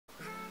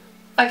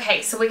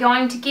Okay, so we're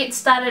going to get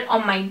started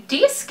on my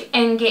desk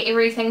and get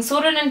everything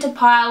sorted into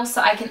piles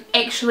so I can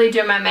actually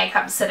do my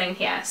makeup sitting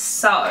here.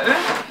 So,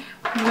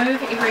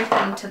 move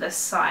everything to the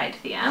side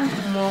there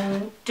and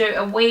we'll do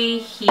a wee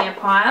hair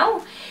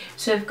pile.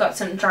 So we've got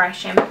some dry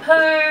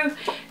shampoo.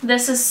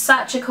 This is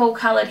such a cool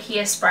coloured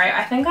hairspray.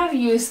 I think I've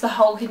used the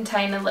whole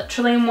container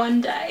literally in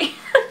one day.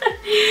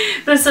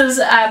 This is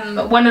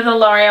one of the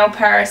L'Oreal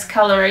Paris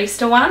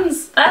Colorista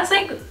ones. That's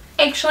like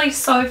actually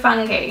so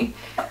funky.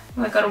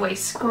 We've got a wee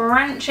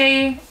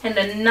scrunchie and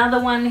another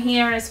one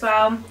here as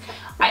well.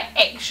 I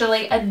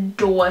actually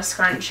adore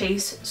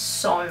scrunchies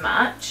so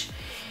much.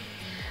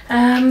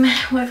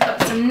 We've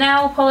got some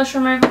nail polish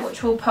remover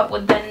which we'll put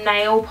with the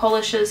nail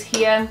polishes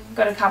here.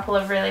 Got a couple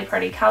of really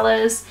pretty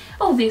colours.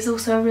 Oh, there's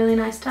also a really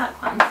nice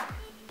dark one.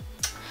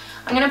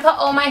 I'm going to put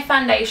all my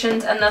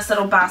foundations in this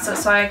little basket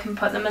so I can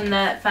put them in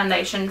the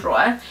foundation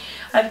drawer.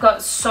 I've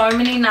got so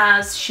many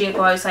NARS sheer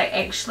glows. I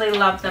actually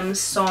love them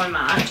so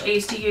much. I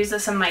used to use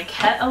this in my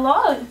kit a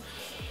lot.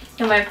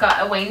 And we've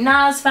got a wee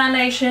NARS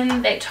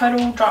foundation. That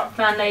Total Drop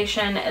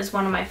foundation is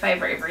one of my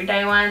favourite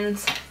everyday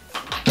ones.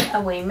 A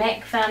wee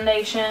MAC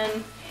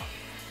foundation.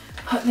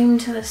 Put them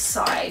to the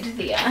side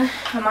there.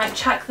 I might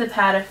chuck the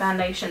powder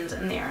foundations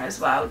in there as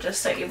well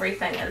just so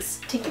everything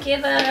is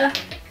together.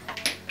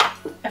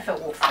 If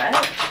it will fit.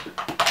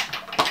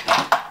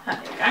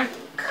 There we go.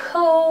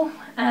 Cool.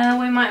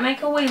 We might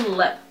make a wee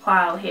lip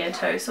pile here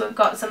too. So we've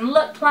got some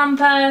lip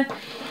plumper,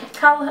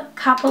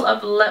 couple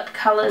of lip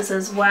colours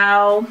as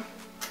well,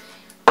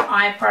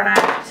 eye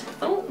product,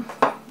 ooh,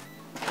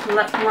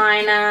 lip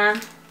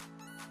liner,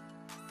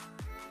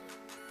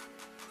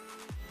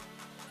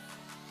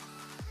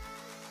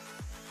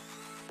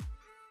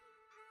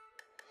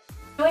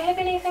 do I have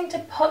anything to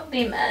put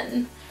them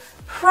in?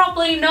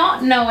 Probably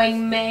not,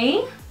 knowing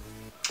me.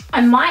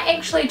 I might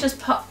actually just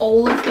put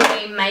all of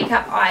the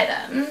makeup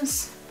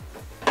items,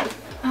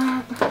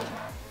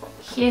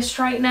 hair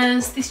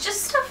straighteners, there's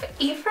just stuff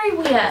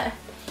everywhere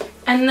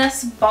in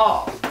this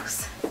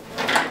box,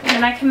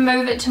 and I can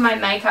move it to my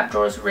makeup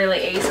drawers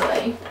really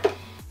easily.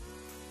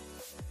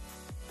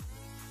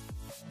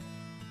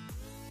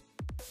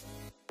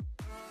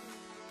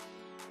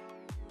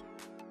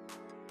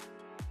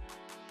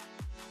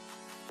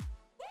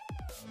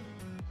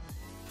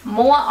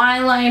 More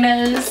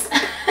eyeliners.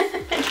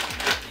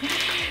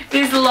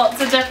 There's lots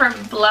of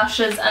different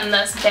blushes in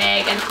this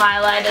bag and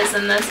highlighters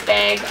in this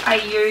bag. I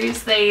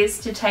use these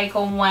to take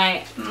all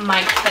my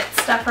kit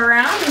stuff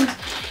around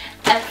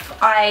if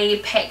I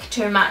pack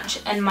too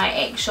much in my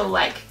actual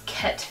like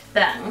kit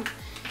thing.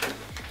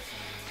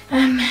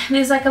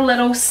 There's like a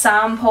little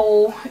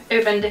sample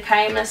Urban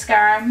Decay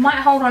mascara.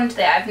 Might hold on to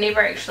that. I've never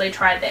actually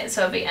tried that,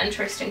 so it'll be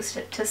interesting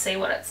to see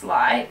what it's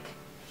like.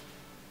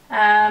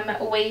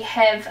 We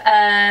have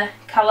a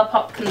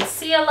Colourpop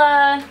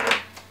concealer,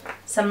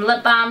 some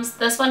lip balms.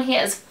 This one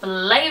here is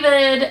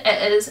flavoured.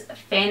 It is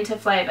Fanta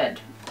flavoured.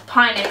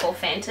 Pineapple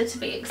Fanta to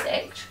be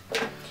exact.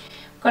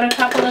 Got a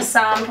couple of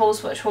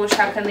samples which we'll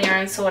chuck in there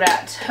and sort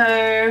out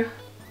too.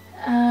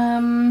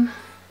 An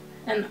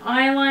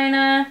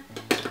eyeliner.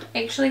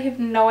 Actually have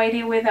no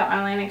idea where that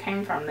eyeliner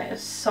came from. That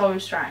is so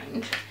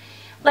strange.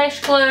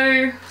 Lash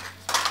glue.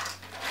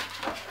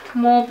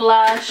 More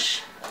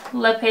blush.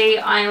 Lippy,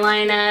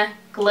 eyeliner,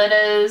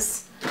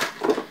 glitters.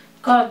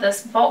 God,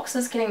 this box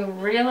is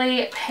getting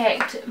really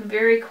packed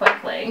very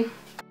quickly.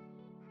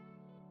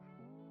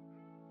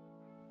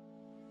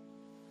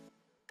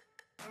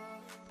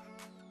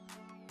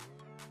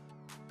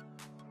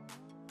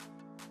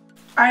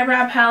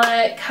 Eyebrow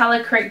palette,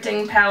 color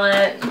correcting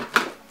palette.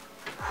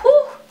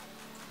 Whew.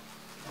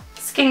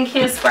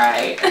 Skincare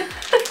spray.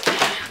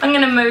 I'm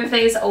going to move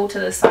these all to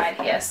the side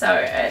here so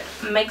it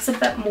makes a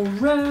bit more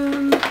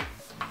room.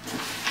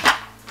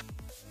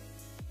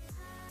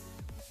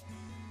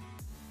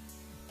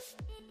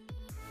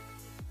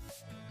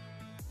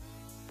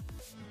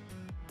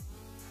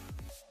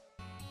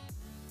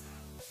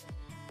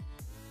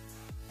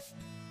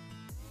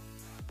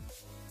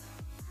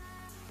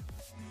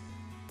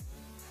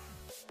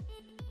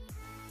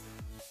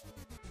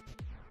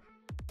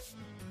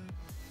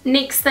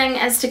 Next thing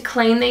is to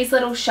clean these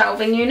little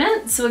shelving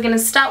units. So we're going to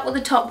start with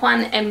the top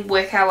one and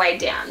work our way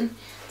down.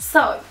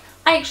 So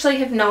I actually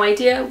have no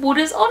idea what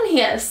is on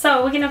here,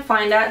 so we're going to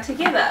find out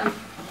together.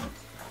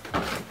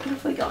 What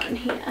have we got in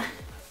here?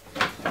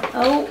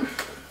 Oh,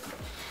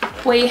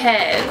 we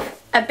have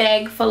a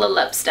bag full of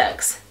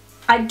lipsticks.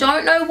 I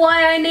don't know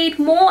why I need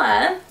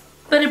more,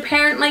 but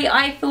apparently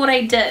I thought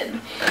I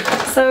did.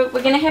 So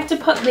we're going to have to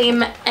put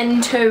them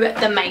into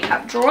the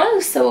makeup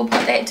drawer, so we'll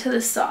put that to the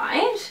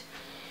side.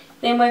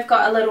 Then we've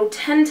got a little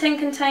tinting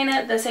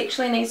container. This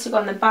actually needs to go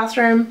in the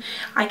bathroom.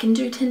 I can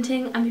do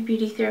tinting. I'm a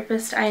beauty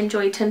therapist. I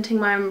enjoy tinting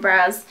my own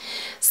brows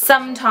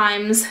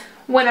sometimes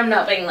when I'm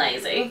not being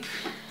lazy.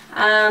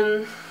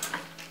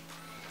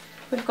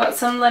 We've got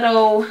some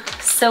little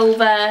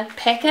silver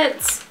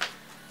packets.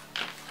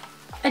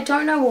 I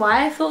don't know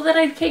why I thought that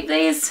I'd keep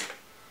these.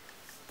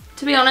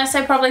 To be honest,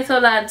 I probably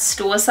thought I'd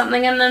store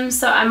something in them,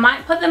 so I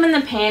might put them in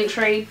the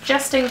pantry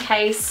just in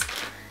case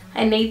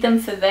I need them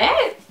for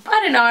that. I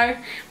don't know.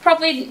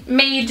 Probably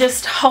me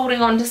just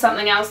holding on to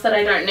something else that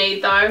I don't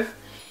need though.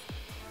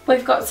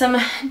 We've got some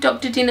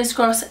Dr. Dennis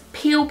Gross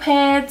peel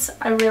pads.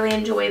 I really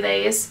enjoy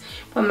these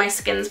when my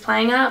skin's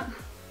playing up.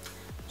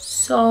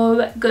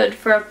 So good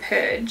for a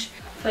purge.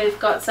 We've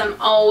got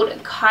some old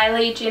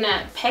Kylie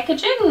Jenner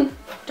packaging.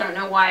 Don't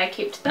know why I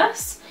kept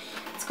this.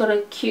 It's got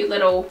a cute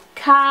little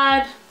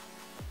card.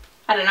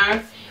 I don't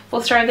know.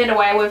 We'll throw that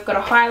away. We've got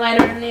a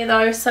highlighter in there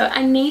though, so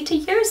I need to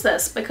use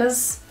this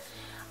because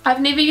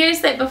I've never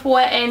used that before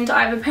and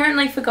I've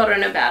apparently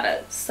forgotten about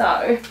it.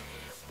 So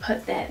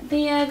put that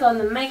there, go in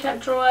the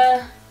makeup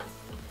drawer.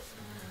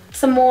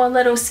 Some more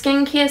little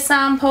skincare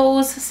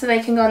samples so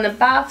they can go in the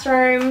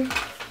bathroom.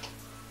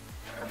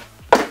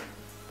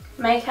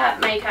 Makeup,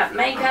 makeup,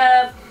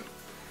 makeup.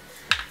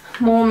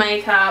 More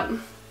makeup.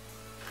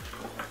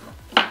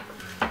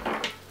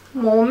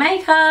 More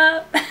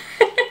makeup.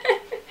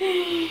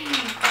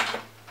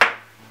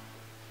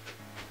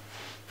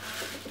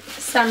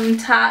 Some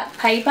Tarte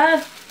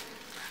paper.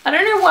 I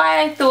don't know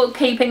why I thought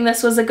keeping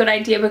this was a good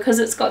idea because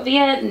it's got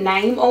their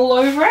name all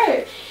over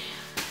it.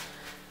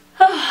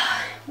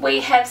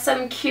 We have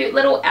some cute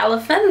little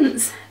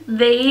elephants.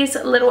 These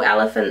little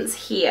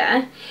elephants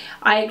here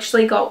I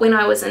actually got when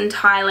I was in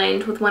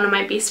Thailand with one of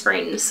my best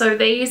friends. So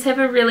these have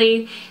a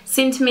really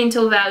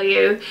sentimental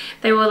value.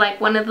 They were like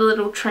one of the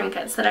little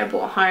trinkets that I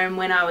brought home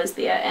when I was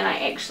there and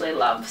I actually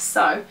love.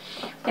 So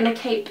I'm going to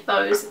keep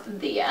those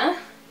there.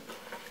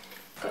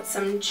 Got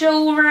some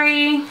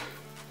jewellery.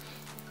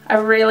 I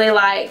really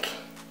like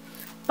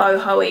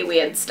boho-y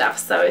weird stuff,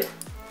 so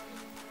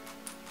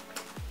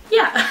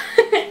yeah.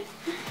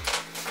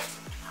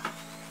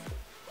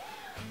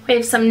 We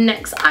have some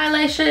NYX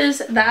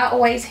eyelashes. They're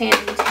always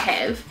handy to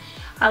have.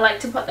 I like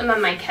to put them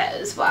in my kit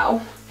as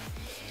well.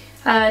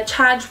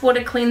 Charged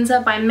water cleanser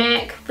by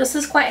MAC. This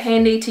is quite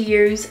handy to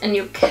use in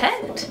your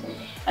kit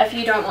if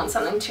you don't want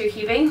something too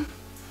heavy.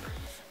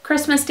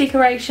 Christmas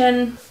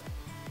decoration.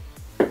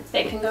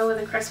 That can go with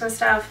the Christmas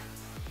stuff.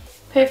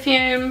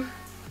 Perfume.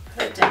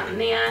 Put it down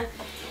there.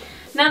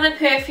 Another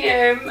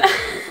perfume.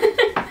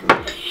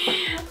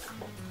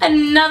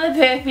 Another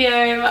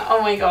perfume.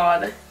 Oh my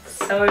god.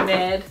 So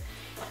bad.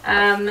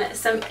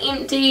 Some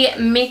empty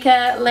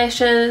Mecca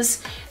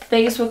lashes.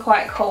 These were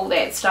quite cool,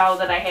 that style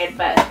that I had,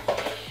 but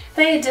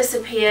they had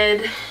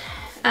disappeared.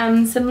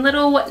 Some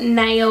little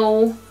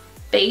nail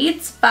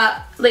beads,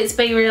 but let's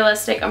be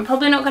realistic, I'm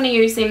probably not going to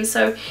use them,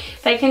 so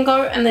they can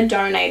go in the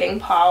donating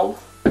pile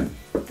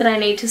that I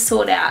need to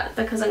sort out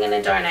because I'm going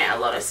to donate a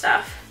lot of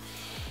stuff.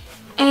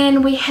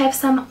 And we have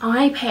some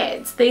eye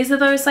pads. These are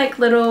those like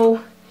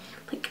little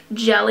like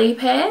jelly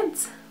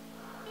pads.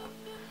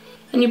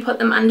 And you put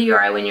them under your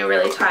eye when you're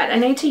really tired. I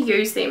need to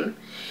use them.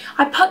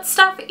 I put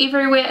stuff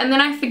everywhere and then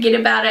I forget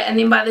about it and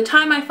then by the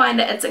time I find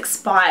it, it's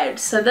expired.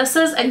 So this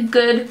is a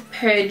good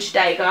purge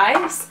day,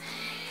 guys.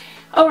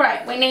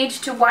 Alright, we need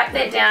to wipe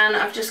that down.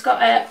 I've just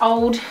got an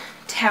old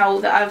towel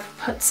that I've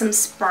put some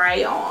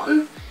spray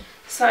on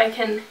so I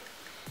can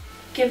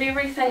give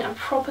everything a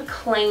proper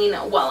clean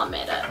while I'm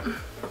at it.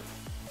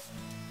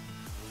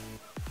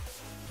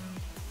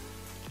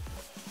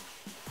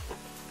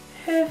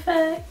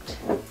 Perfect.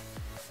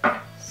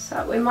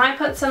 So we might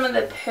put some of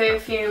the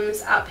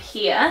perfumes up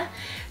here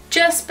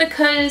just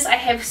because I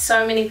have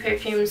so many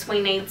perfumes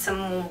we need some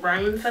more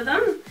room for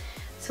them.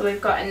 So we've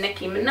got a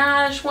Nicki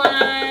Minaj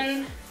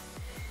one,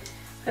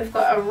 we've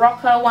got a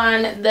Rocker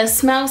one. This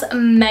smells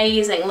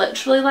amazing,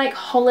 literally like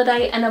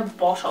holiday in a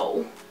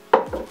bottle.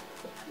 Put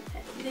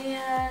that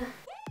there.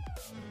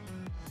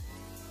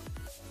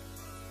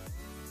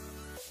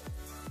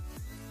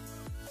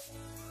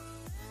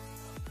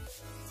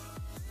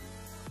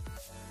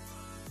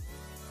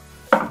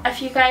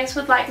 If you guys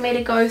would like me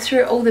to go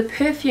through all the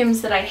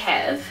perfumes that I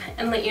have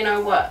and let you know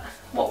what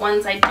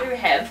ones I do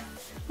have,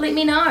 let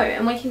me know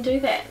and we can do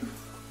that.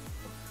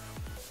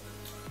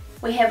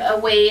 We have a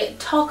wee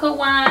Toka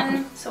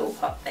one, so we'll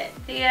pop that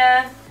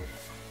there.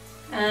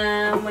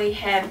 We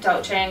have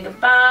Dolce &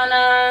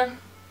 Gabbana.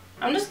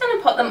 I'm just going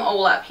to put them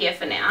all up here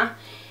for now.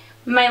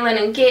 Malin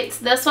and Getz.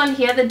 This one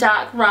here, the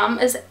dark rum,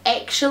 is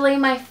actually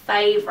my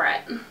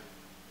favourite.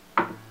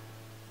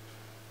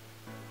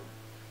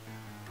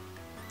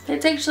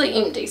 It's actually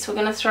empty, so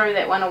we're going to throw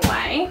that one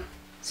away.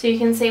 So you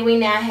can see we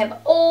now have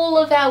all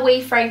of our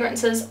wee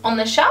fragrances on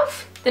the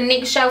shelf. The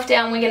next shelf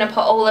down we're going to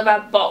put all of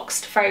our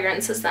boxed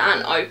fragrances that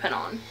aren't open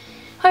on.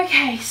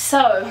 Okay,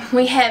 so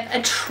we have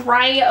a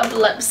tray of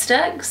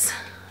lipsticks.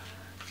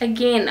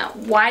 Again,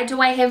 why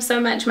do I have so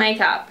much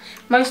makeup?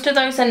 Most of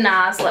those are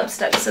NARS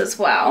lipsticks as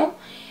well.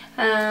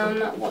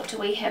 What do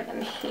we have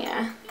in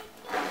here?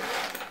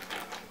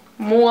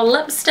 More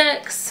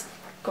lipsticks.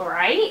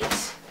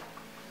 Great.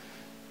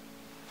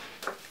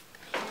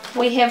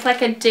 We have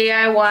like a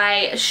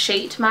DIY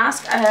sheet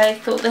mask. I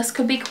thought this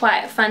could be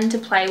quite fun to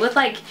play with,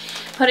 like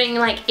putting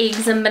like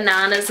eggs and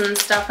bananas and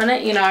stuff in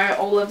it, you know,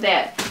 all of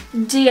that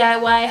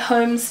DIY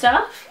home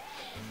stuff.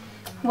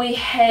 We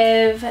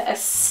have a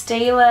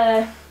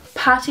Stila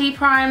putty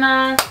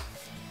primer,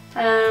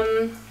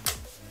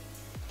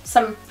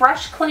 some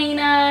brush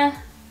cleaner,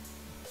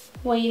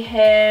 We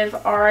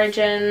have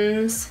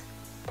Origins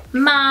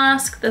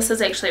mask. This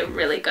is actually a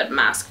really good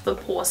mask for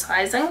pore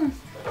sizing.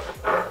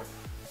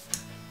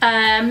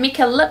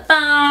 Mica lip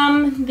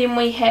balm. Then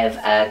we have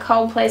a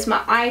cold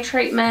plasma eye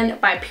treatment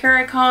by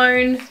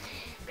Perricone.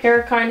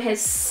 Perricone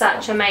has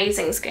such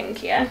amazing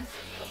skincare.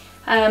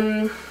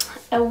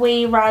 A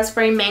wee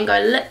raspberry mango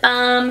lip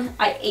balm.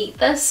 I eat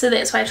this, so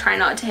that's why I try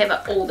not to have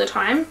it all the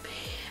time.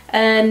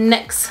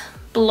 NYX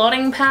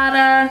blotting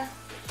powder.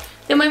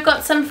 Then we've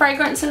got some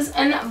fragrances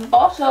in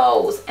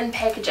bottles and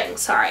packaging,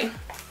 sorry.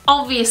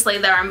 Obviously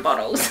they're in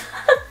bottles.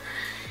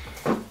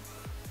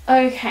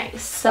 Okay,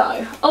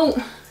 so,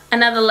 oh,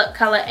 another lip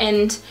colour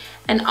and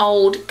an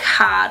old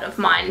card of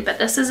mine, but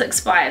this is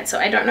expired, so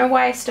I don't know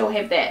why I still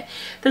have that.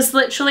 This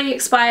literally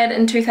expired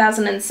in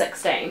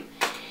 2016.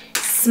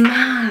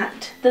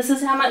 Smart. This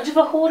is how much of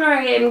a hoarder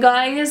I am,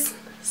 guys.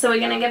 So we're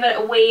going to give it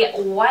a wee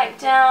wipe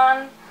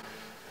down.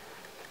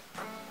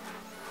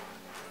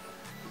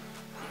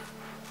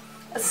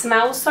 It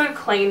smells so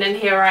clean in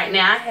here right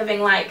now,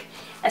 having like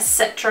a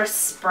citrus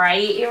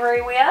spray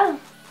everywhere.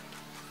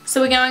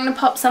 So we're going to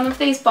pop some of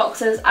these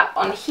boxes up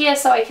on here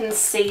so I can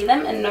see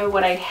them and know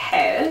what I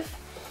have.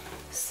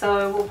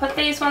 So we'll put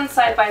these ones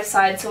side by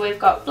side. So we've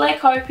got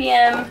Black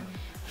Opium,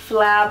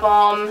 Flower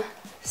Bomb,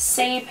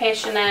 Sea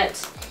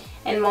Passionate,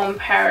 and Mon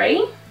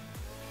Paris.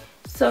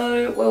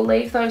 So we'll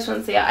leave those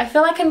ones there. I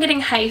feel like I'm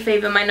getting hay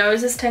fever. My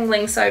nose is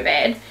tingling so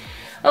bad.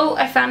 Oh,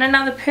 I found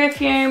another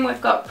perfume. We've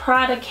got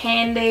Prada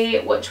Candy,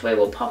 which we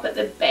will pop at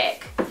the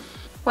back.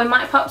 We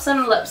might pop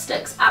some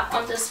lipsticks up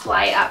on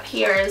display up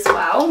here as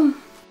well.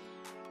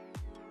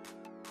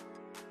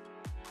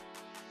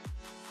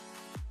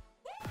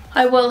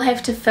 I will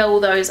have to fill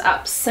those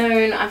up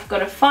soon. I've got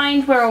to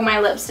find where all my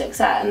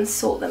lipsticks are and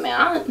sort them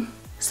out.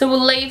 So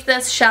we'll leave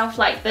this shelf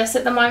like this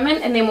at the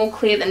moment, and then we'll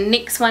clear the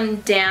next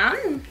one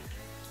down.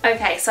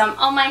 Okay, so I'm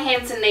on my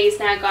hands and knees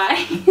now,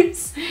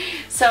 guys.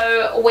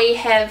 So we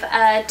have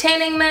a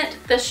tanning mitt.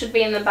 This should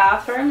be in the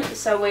bathroom,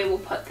 so we will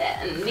put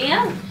that in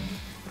there.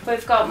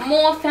 We've got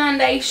more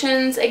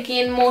foundations,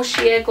 again more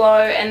Sheer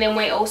Glow, and then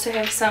we also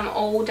have some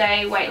All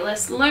Day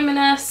Weightless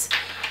Luminous.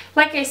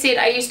 Like I said,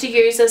 I used to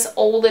use this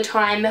all the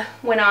time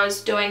when I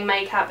was doing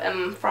makeup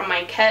from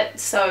my kit,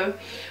 so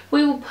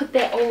we will put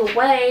that all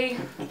away.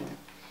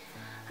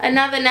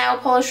 Another nail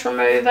polish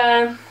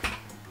remover.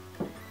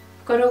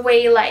 Got a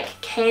wee like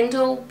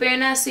candle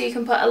burner, so you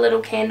can put a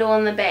little candle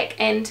in the back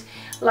and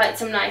light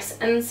some nice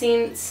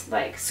incense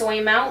like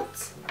soy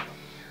melts.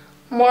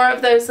 More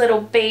of those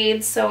little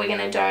beads, so we're going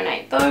to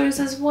donate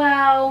those as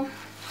well.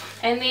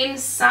 And then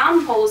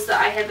samples that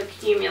I have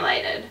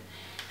accumulated.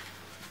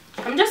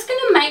 I'm just going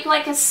to make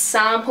like a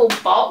sample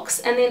box,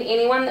 and then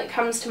anyone that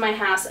comes to my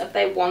house, if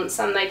they want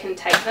some, they can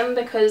take them,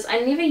 because I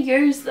never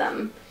use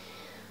them.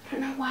 I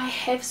don't know why I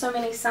have so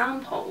many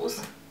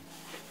samples.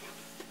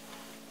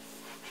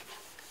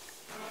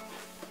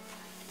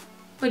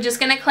 We're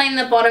just going to clean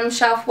the bottom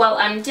shelf while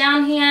I'm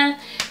down here.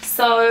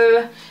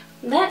 So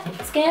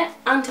let's get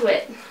onto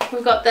it.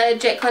 We've got the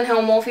Jaclyn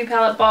Hill Morphe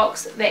palette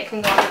box that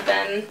can go in the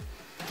bin.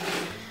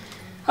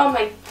 Oh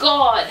my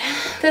god,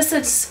 this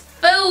is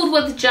filled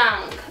with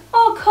junk.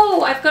 Oh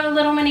cool, I've got a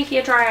little mini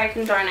hairdryer I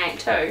can donate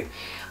too.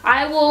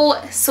 I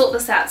will sort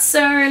this out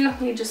soon.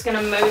 We're just going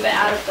to move it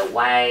out of the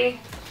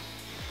way.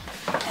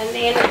 And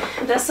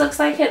then this looks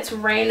like it's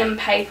random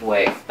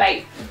paperwork,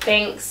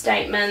 bank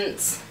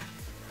statements,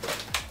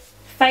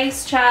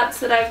 face charts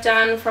that I've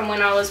done from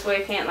when I was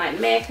working at like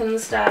Mac and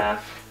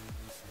stuff.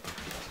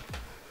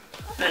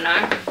 I don't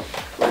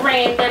know,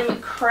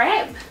 random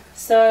crap.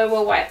 So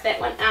we'll wipe that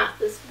one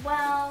out as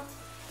well.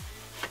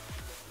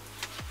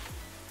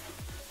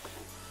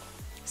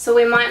 So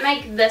we might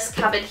make this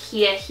cupboard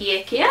here.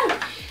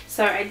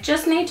 So I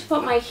just need to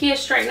put my hair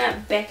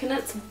straightener back in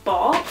its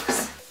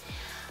box.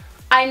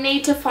 I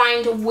need to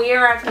find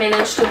where I've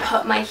managed to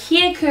put my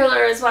hair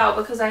curler as well,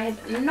 because I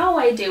have no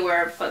idea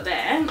where I've put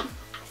that.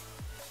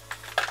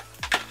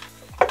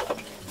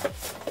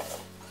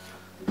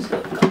 So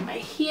I've got my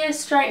hair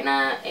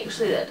straightener.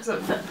 Actually that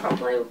doesn't fit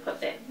properly, we'll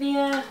put that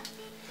there.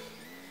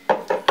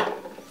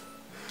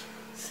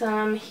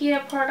 Some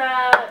hair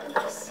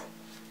products,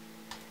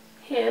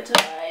 hair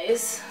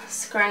ties,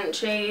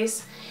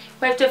 scrunchies.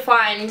 We have to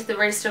find the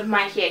rest of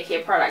my hair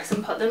care products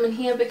and put them in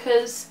here,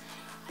 because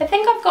I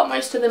think I've got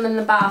most of them in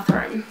the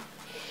bathroom.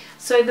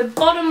 So the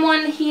bottom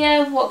one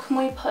here, what can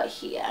we put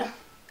here?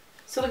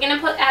 So we're going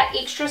to put our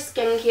extra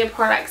skincare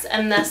products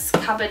in this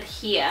cupboard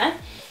here,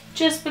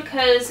 just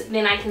because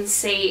then I can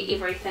see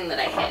everything that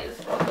I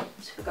have.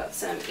 So we've got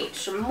some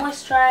extra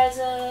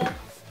moisturizer,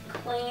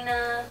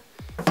 cleaner,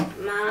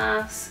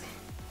 mask,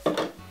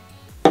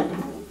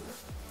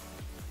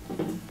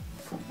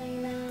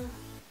 cleaner,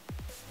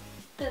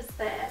 what is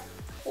that?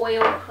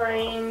 Oil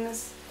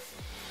creams,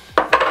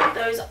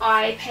 those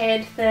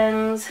iPad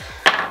things,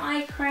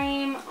 eye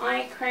cream.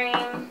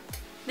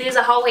 There's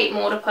a whole heap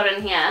more to put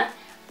in here,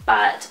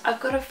 but I've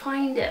got to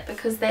find it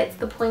because that's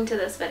the point of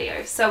this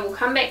video. So we'll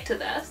come back to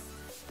this.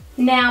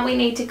 Now we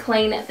need to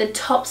clean the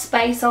top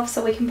space off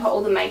so we can put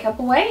all the makeup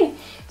away.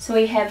 So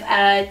we have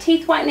a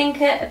teeth whitening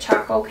kit, a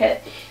charcoal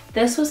kit.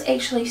 This was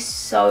actually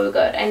so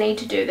good. I need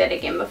to do that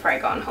again before I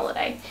go on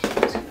holiday.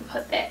 I'm just going to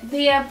put that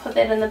there, put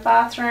that in the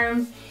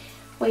bathroom.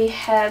 We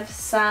have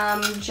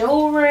some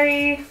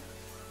jewellery,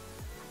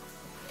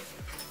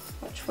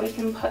 which we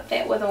can put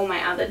that with all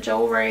my other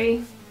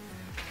jewellery.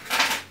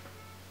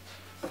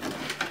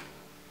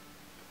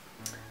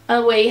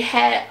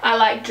 I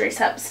like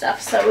dress up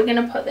stuff, so we're going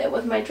to put that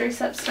with my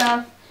dress up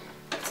stuff.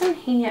 What's in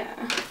here?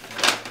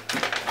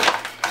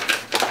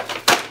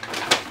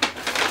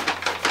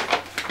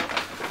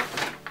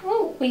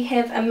 Oh, we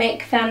have a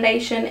MAC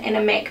foundation and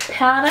a MAC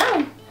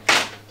powder.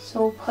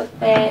 So we'll put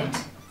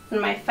that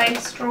in my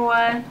face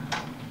drawer.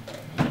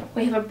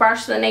 We have a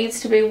brush that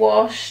needs to be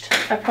washed.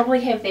 I probably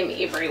have them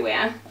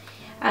everywhere.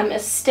 A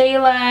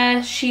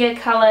Stila Sheer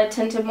Colour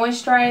Tinted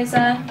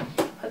Moisturiser.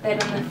 Put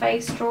that in the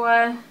face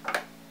drawer.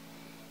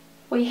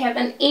 We have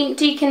an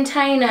empty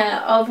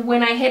container of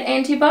when I had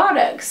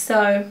antibiotics,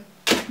 so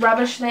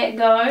rubbish that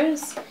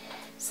goes.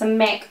 Some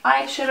MAC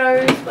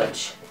eyeshadows,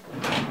 which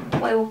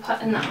we will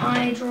put in the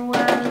eye drawer.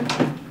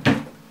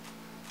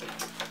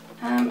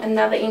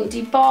 Another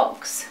empty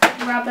box,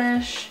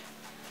 rubbish.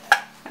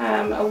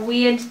 A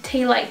weird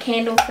tea light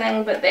candle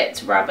thing, but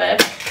that's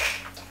rubbish.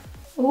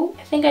 Oh,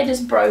 I think I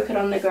just broke it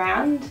on the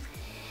ground.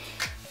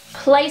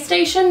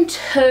 PlayStation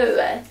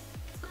 2,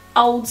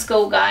 old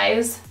school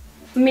guys.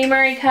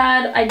 Memory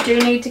card, I do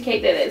need to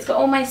keep that. It's got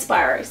all my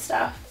Spyro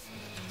stuff.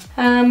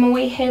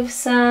 We have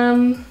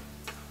some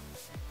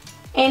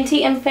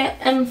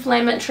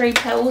anti-inflammatory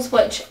pills,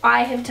 which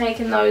I have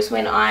taken those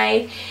when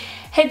I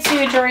had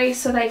surgery,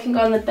 so they can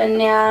go in the bin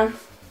now.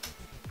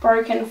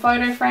 Broken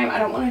photo frame. I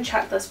don't want to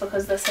chuck this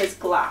because this has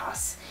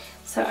glass,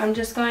 so I'm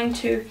just going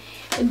to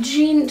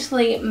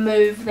gently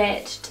move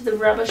that to the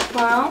rubbish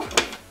pile.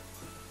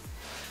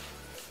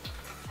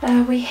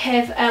 We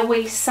have a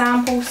wee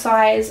sample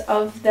size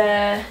of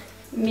the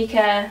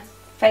Mika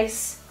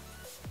face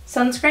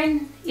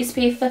sunscreen,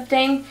 SPF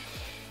 15.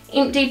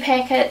 Empty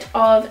packet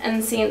of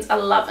incense. I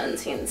love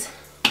incense.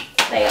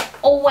 They are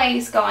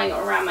always going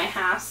around my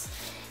house.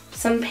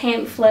 Some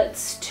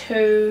pamphlets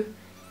to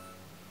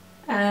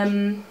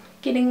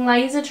getting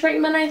laser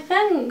treatment, I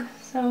think.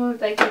 So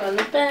they can go in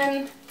the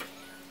bin.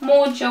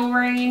 More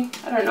jewellery.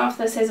 I don't know if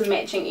this has a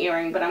matching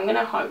earring, but I'm going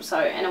to hope so,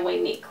 and a wee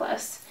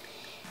necklace.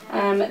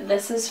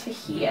 This is for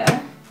here.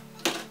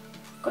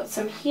 Got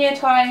some hair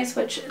ties,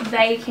 which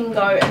they can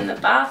go in the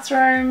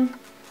bathroom.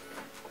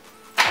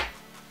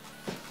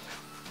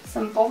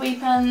 Some bobby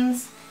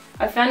pins.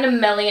 I found a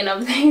million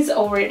of these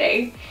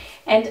already.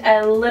 And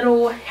a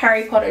little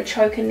Harry Potter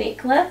choker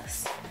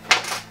necklace.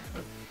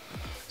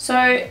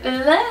 So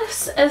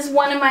this is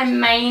one of my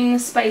main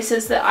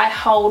spaces that I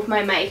hold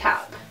my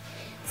makeup.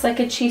 It's like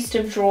a chest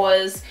of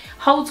drawers.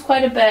 Holds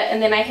quite a bit, and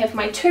then I have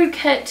my 2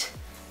 kit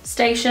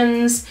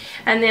stations,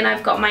 and then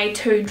I've got my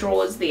 2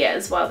 drawers there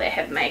as well that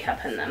have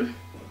makeup in them.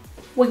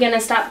 We're going to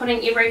start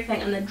putting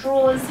everything in the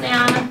drawers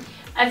now.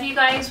 If you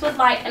guys would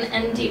like an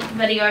in-depth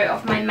video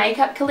of my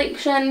makeup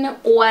collection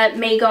or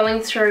me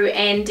going through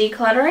and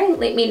decluttering,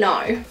 let me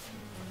know.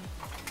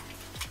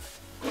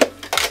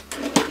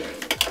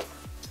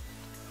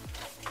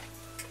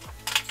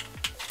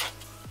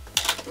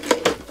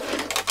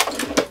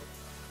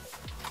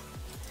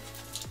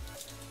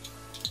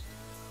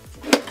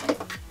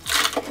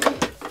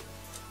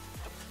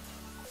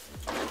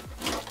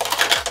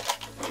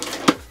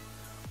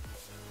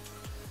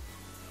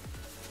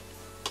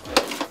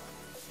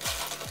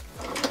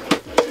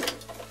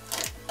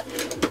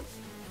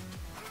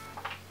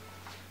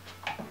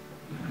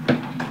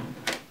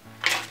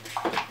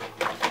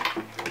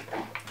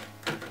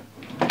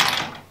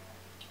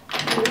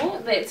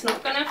 It's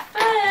not gonna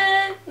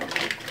fit.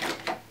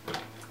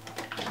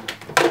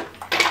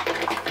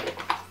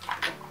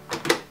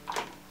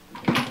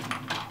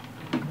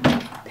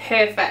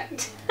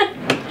 Perfect.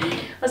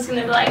 I was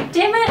gonna be like,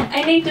 damn it,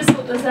 I need to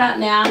sort this out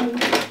now.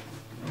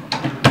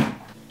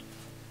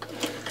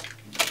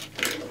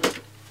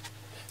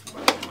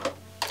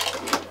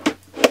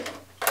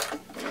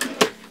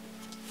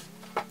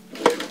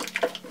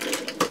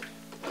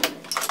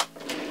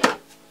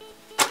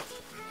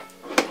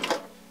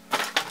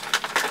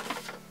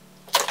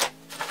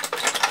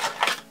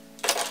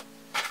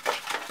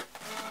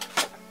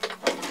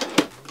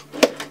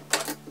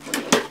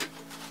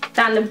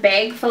 Found a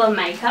bag full of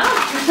makeup,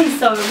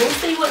 so we'll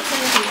see what's in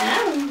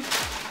here.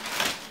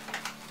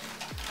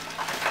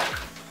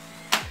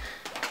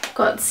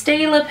 Got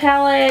Stila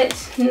palette,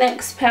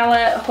 NYX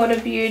palette,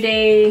 Huda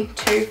Beauty,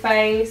 Too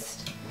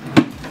Faced,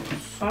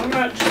 so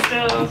much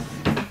stuff.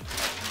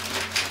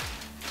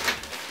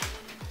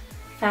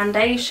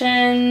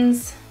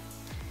 Foundations.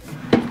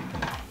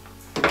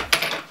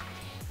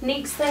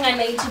 Next thing I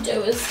need to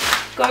do is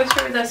go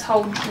through this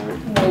whole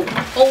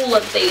all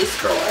of these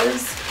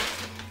drawers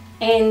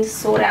and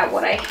sort out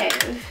what I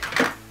have.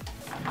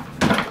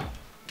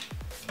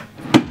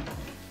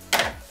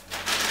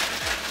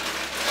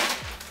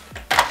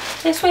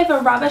 Yes, we have a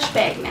rubbish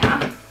bag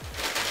now.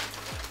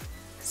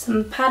 Some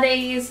some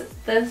putties.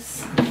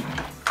 This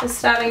is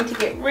starting to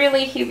get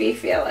really heavy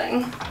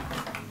feeling.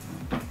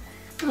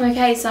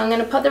 Okay, so I'm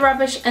going to put the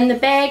rubbish in the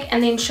bag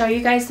and then show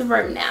you guys the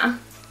room now.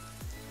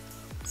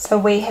 So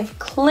we have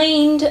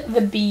cleaned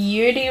the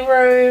beauty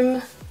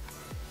room.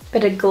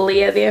 Bit of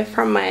glare there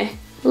from my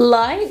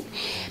light,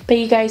 but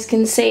you guys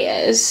can see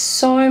it is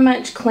so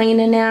much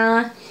cleaner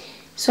now.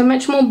 So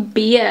much more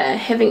bare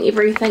having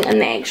everything in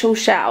the actual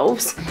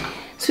shelves.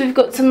 So we've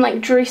got some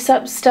like dress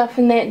up stuff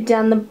in that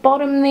down the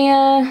bottom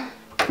there.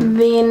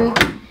 Then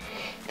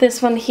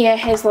this one here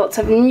has lots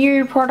of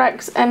new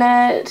products in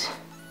it.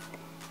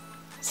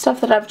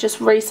 Stuff that I've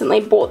just recently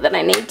bought that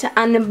I need to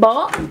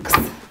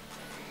unbox.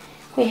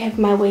 We have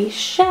my wee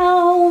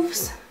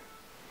shelves.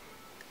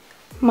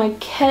 My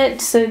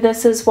kit, so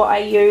this is what I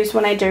use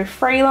when I do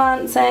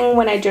freelancing,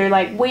 when I do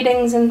like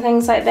weddings and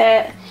things like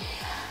that.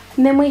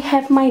 And then we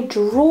have my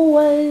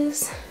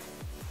drawers.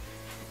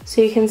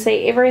 So you can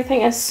see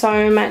everything is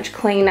so much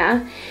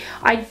cleaner.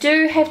 I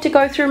do have to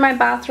go through my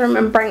bathroom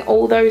and bring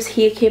all those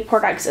hair care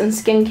products and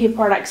skincare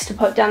products to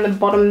put down the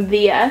bottom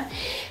there.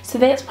 So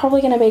that's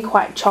probably going to be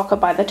quite chocker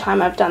by the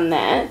time I've done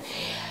that.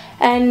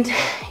 And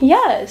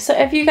yeah, so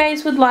if you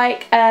guys would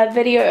like a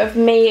video of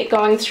me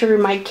going through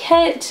my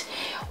kit,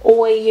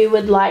 or you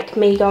would like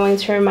me going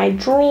through my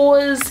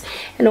drawers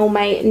and all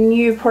my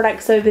new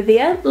products over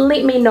there,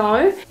 let me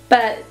know.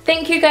 But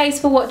thank you guys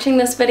for watching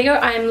this video.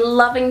 I'm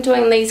loving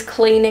doing these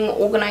cleaning,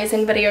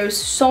 organizing videos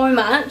so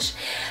much.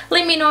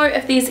 Let me know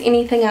if there's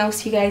anything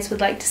else you guys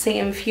would like to see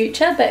in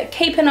future, but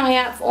keep an eye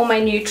out for all my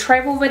new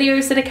travel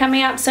videos that are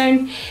coming up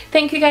soon.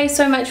 Thank you guys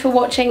so much for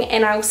watching,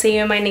 and I'll see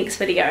you in my next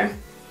video.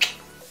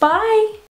 Bye!